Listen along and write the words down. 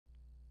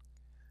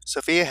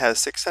Sophia has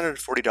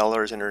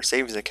 $640 in her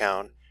savings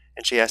account,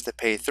 and she has to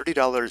pay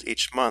 $30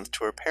 each month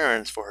to her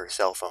parents for her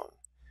cell phone.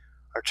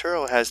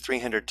 Arturo has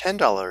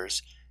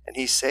 $310, and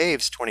he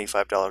saves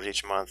 $25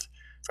 each month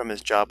from his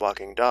job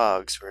walking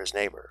dogs for his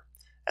neighbor.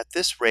 At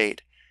this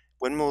rate,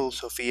 when will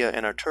Sophia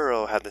and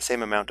Arturo have the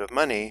same amount of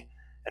money,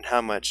 and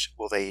how much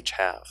will they each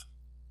have?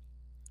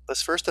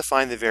 Let's first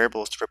define the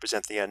variables to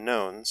represent the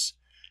unknowns.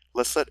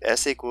 Let's let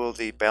S equal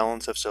the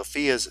balance of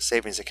Sophia's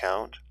savings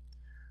account.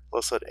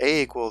 Let's let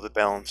A equal the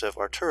balance of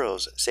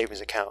Arturo's savings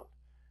account.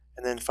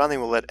 And then finally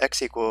we'll let X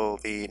equal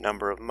the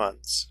number of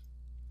months.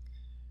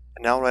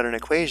 And now we'll write an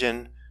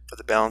equation for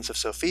the balance of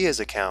Sophia's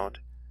account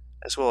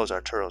as well as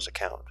Arturo's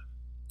account.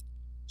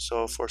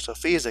 So for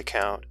Sophia's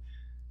account,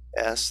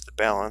 S, the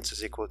balance,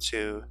 is equal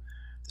to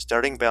the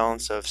starting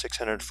balance of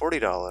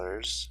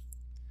 $640,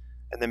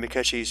 and then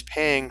because she's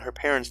paying her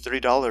parents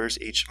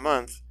 $30 each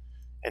month,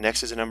 and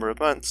X is the number of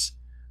months,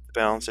 the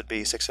balance would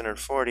be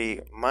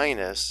 640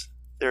 minus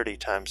 30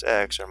 times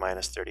X, or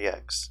minus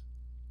 30X.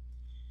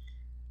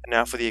 And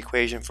now for the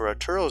equation for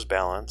Arturo's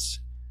balance,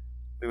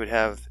 we would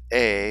have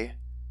A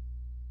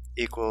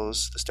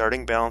equals the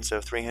starting balance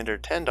of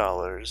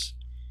 $310,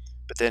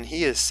 but then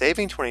he is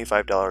saving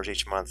 $25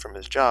 each month from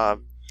his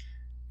job,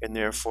 and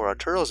therefore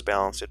Arturo's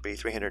balance would be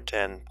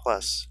 310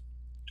 plus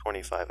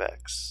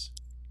 25X.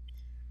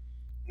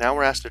 Now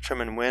we're asked to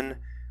determine when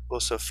will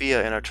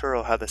Sophia and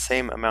Arturo have the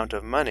same amount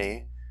of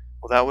money.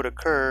 Well, that would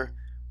occur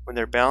when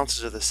their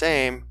balances are the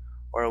same,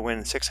 or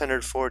when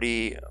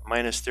 640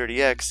 minus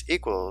 30X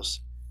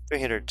equals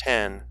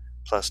 310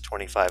 plus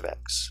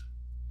 25X.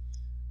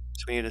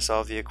 So we need to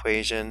solve the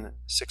equation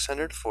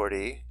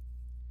 640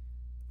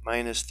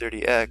 minus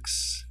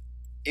 30X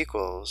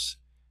equals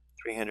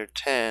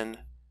 310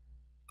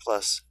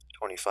 plus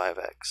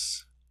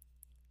 25X.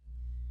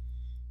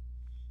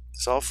 To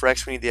solve for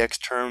X, we need the X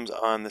terms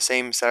on the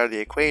same side of the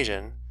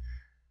equation.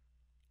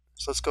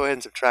 So let's go ahead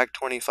and subtract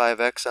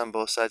 25X on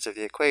both sides of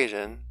the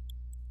equation.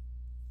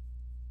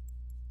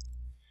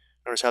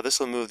 Notice how this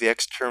will move the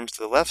X terms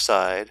to the left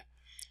side,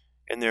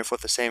 and therefore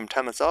at the same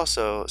time let's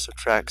also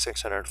subtract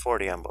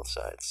 640 on both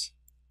sides.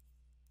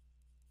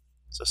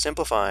 So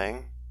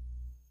simplifying,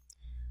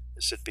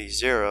 this would be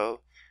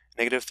 0.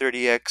 Negative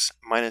 30X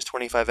minus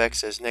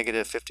 25X is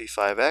negative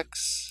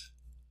 55X.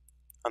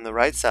 On the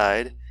right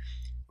side,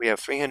 we have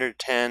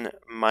 310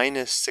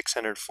 minus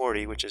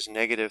 640, which is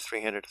negative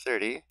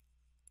 330.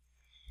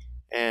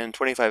 And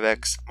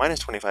 25X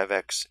minus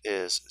 25X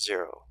is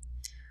 0.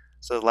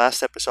 So the last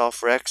step to solve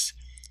for X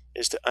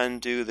is to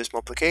undo this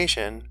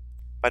multiplication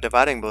by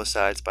dividing both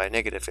sides by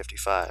negative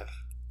 55.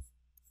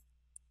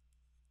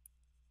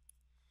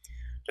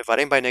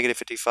 Dividing by negative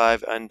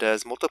 55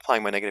 undoes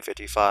multiplying by negative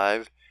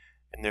 55,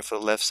 and therefore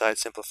the left side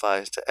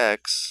simplifies to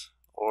X,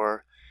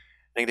 or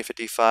negative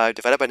 55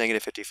 divided by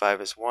negative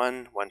 55 is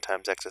 1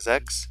 times X is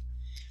X,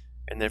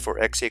 and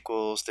therefore X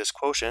equals this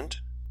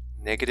quotient,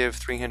 negative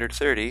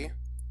 330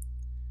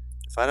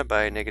 divided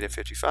by negative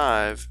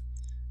 55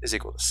 is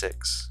equal to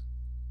 6.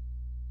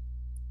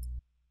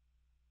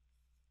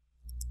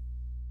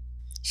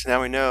 So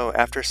now we know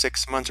after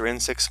 6 months, or in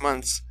 6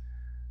 months,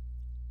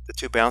 the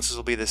two balances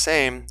will be the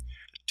same.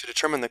 To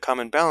determine the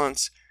common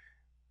balance,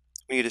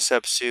 we need to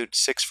substitute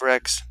 6 for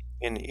X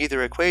in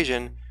either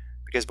equation,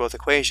 because both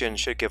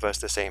equations should give us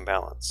the same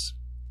balance.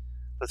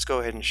 Let's go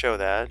ahead and show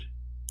that.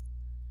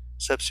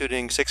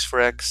 Substituting 6 for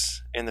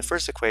X in the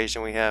first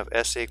equation, we have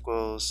S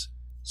equals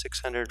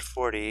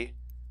 640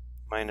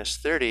 minus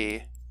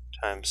 30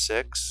 times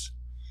 6,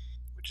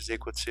 which is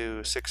equal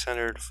to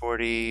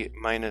 640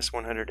 minus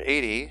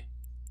 180,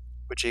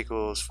 which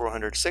equals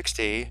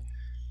 460. And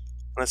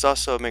let's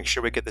also make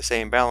sure we get the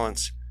same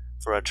balance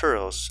for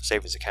Arturo's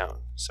savings account.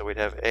 So we'd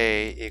have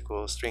A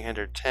equals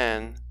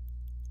 310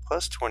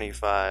 plus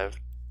 25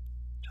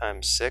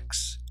 times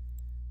 6,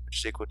 which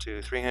is equal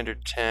to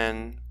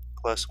 310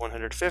 plus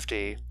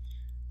 150,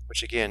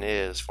 which again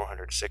is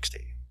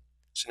 460.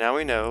 So now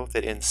we know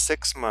that in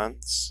 6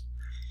 months,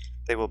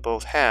 they will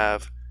both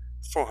have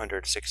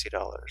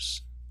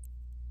 $460.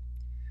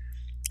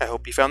 I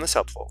hope you found this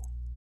helpful.